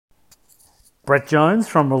Brett Jones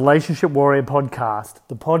from Relationship Warrior Podcast,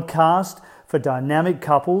 the podcast for dynamic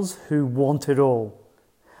couples who want it all.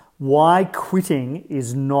 Why quitting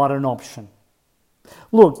is not an option.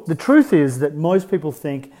 Look, the truth is that most people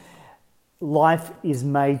think life is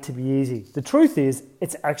made to be easy. The truth is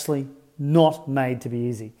it's actually not made to be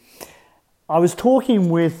easy. I was talking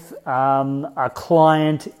with a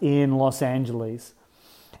client in Los Angeles,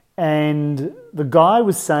 and the guy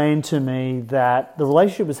was saying to me that the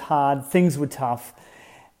relationship was hard, things were tough,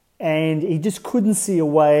 and he just couldn't see a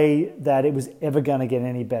way that it was ever going to get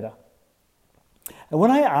any better. And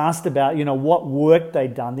when I asked about, what work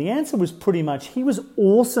they'd done, the answer was pretty much he was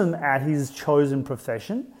awesome at his chosen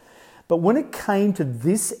profession, but when it came to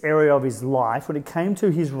this area of his life, when it came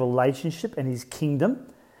to his relationship and his kingdom,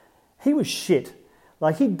 he was shit.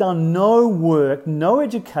 Like, he'd done no work, no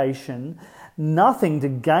education, nothing to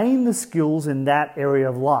gain the skills in that area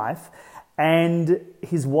of life. And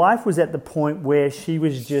his wife was at the point where she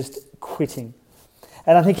was just quitting.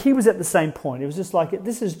 And I think he was at the same point. It was just like,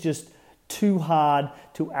 this is just too hard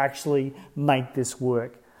to actually make this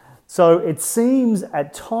work. So it seems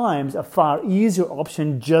at times a far easier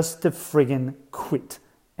option just to friggin' quit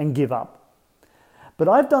and give up. But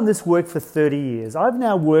I've done this work for 30 years. I've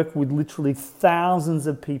now worked with literally thousands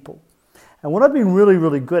of people. And what I've been really,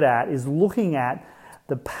 really good at is looking at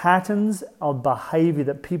the patterns of behavior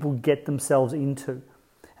that people get themselves into.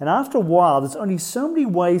 And after a while, there's only so many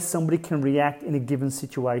ways somebody can react in a given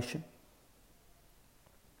situation.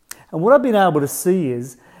 And what I've been able to see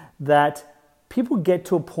is that people get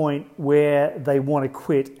to a point where they want to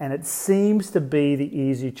quit, and it seems to be the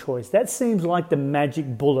easy choice. That seems like the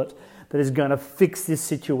magic bullet that is going to fix this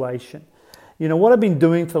situation. What I've been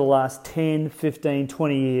doing for the last 10, 15,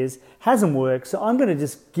 20 years hasn't worked, so I'm going to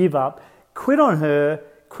just give up, quit on her,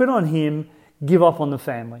 quit on him, give up on the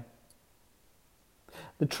family.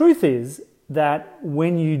 The truth is that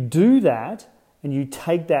when you do that and you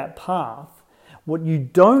take that path, what you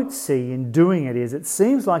don't see in doing it is it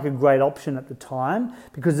seems like a great option at the time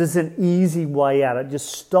because it's an easy way out. It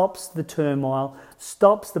just stops the turmoil,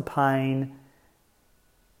 stops the pain,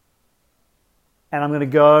 and I'm going to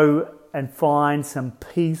go and find some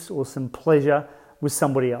peace or some pleasure with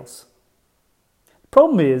somebody else. The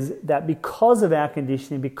problem is that because of our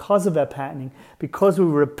conditioning, because of our patterning, because we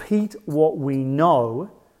repeat what we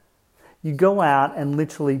know, you go out and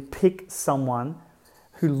literally pick someone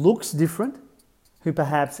who looks different, who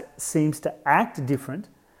perhaps seems to act different,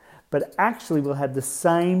 but actually will have the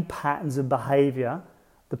same patterns of behavior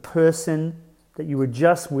the person that you were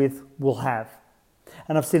just with will have.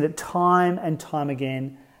 And I've seen it time and time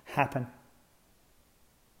again happen.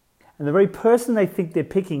 And the very person they think they're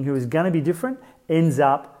picking who is going to be different ends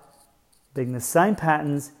up being the same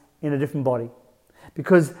patterns in a different body.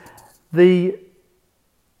 Because the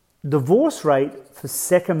divorce rate for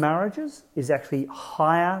second marriages is actually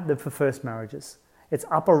higher than for first marriages. It's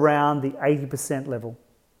up around the 80% level.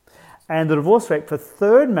 And the divorce rate for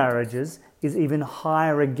third marriages is even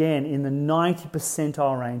higher again in the 90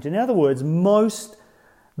 percentile range. In other words,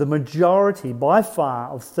 the majority by far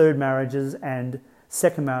of third marriages and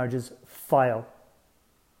second marriages fail.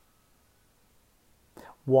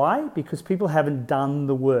 Why? Because people haven't done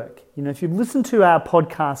the work. If you've listened to our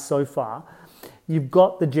podcast so far, you've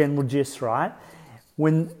got the general gist, right?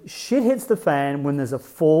 When shit hits the fan, when there's a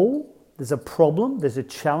fall, there's a problem, there's a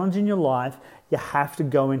challenge in your life, you have to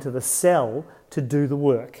go into the cell to do the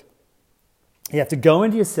work. You have to go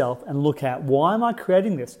into yourself and look at, why am I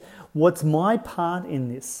creating this? What's my part in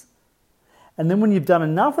this? And then when you've done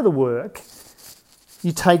enough of the work,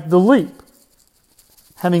 you take the leap.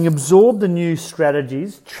 Having absorbed the new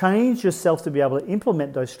strategies, change yourself to be able to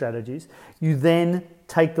implement those strategies, you then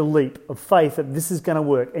take the leap of faith that this is going to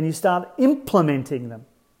work, and you start implementing them.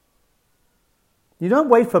 You don't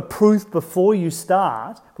wait for proof before you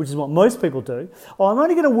start, which is what most people do. I'm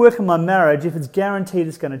only going to work on my marriage if it's guaranteed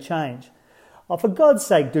it's going to change. For God's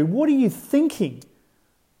sake, dude, what are you thinking?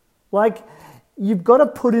 You've got to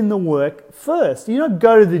put in the work first. You don't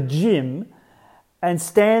go to the gym and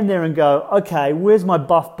stand there and go, okay, where's my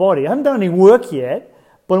buff body? I haven't done any work yet,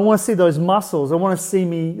 but I want to see those muscles. I want to see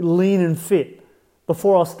me lean and fit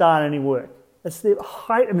before I'll start any work. That's the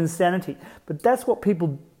height of insanity. But that's what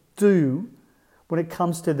people do when it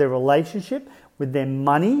comes to their relationship, with their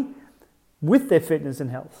money, with their fitness and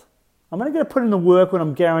health. I'm only going to put in the work when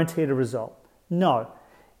I'm guaranteed a result. No.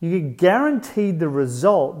 You get guaranteed the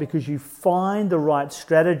result because you find the right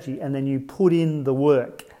strategy and then you put in the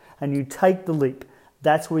work and you take the leap.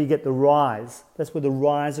 That's where you get the rise. That's where the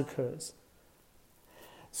rise occurs.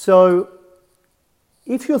 So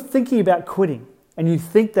if you're thinking about quitting and you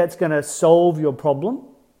think that's going to solve your problem,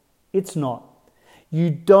 it's not. You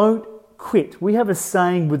don't quit. We have a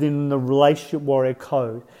saying within the Relationship Warrior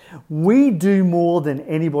Code. We do more than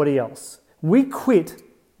anybody else. We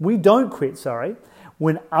don't quit,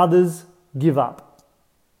 when others give up.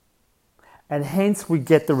 And hence we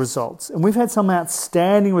get the results. And we've had some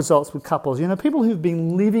outstanding results with couples. People who've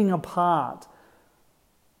been living apart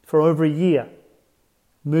for over a year,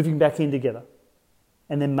 moving back in together,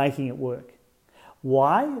 and then making it work.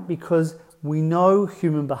 Why? Because we know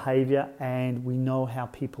human behavior and we know how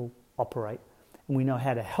people operate, and we know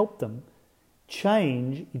how to help them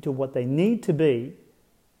change into what they need to be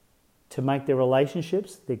to make their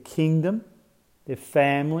relationships, their kingdom, their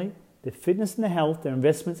family, their fitness and their health, their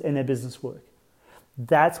investments and their business work.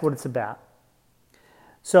 That's what it's about.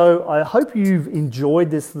 So I hope you've enjoyed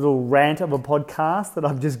this little rant of a podcast that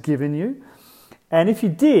I've just given you. And if you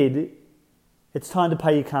did, it's time to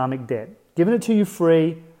pay your karmic debt. Giving it to you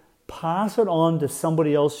free, pass it on to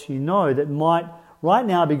somebody else you know that might right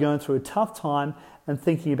now be going through a tough time and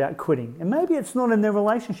thinking about quitting. And maybe it's not in their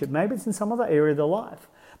relationship, maybe it's in some other area of their life.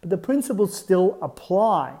 But the principles still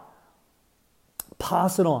apply.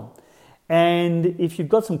 Pass it on. And if you've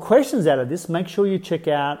got some questions out of this, make sure you check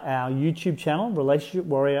out our YouTube channel, Relationship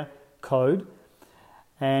Warrior Code,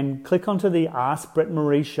 and click onto the Ask Brett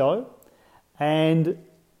Marie show and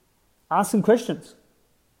ask some questions.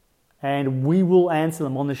 And we will answer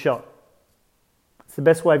them on the show. It's the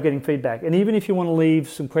best way of getting feedback. And even if you want to leave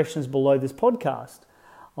some questions below this podcast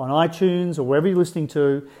on iTunes or wherever you're listening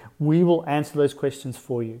to, we will answer those questions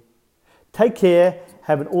for you. Take care,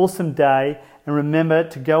 have an awesome day, and remember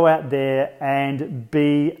to go out there and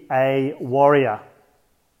be a warrior.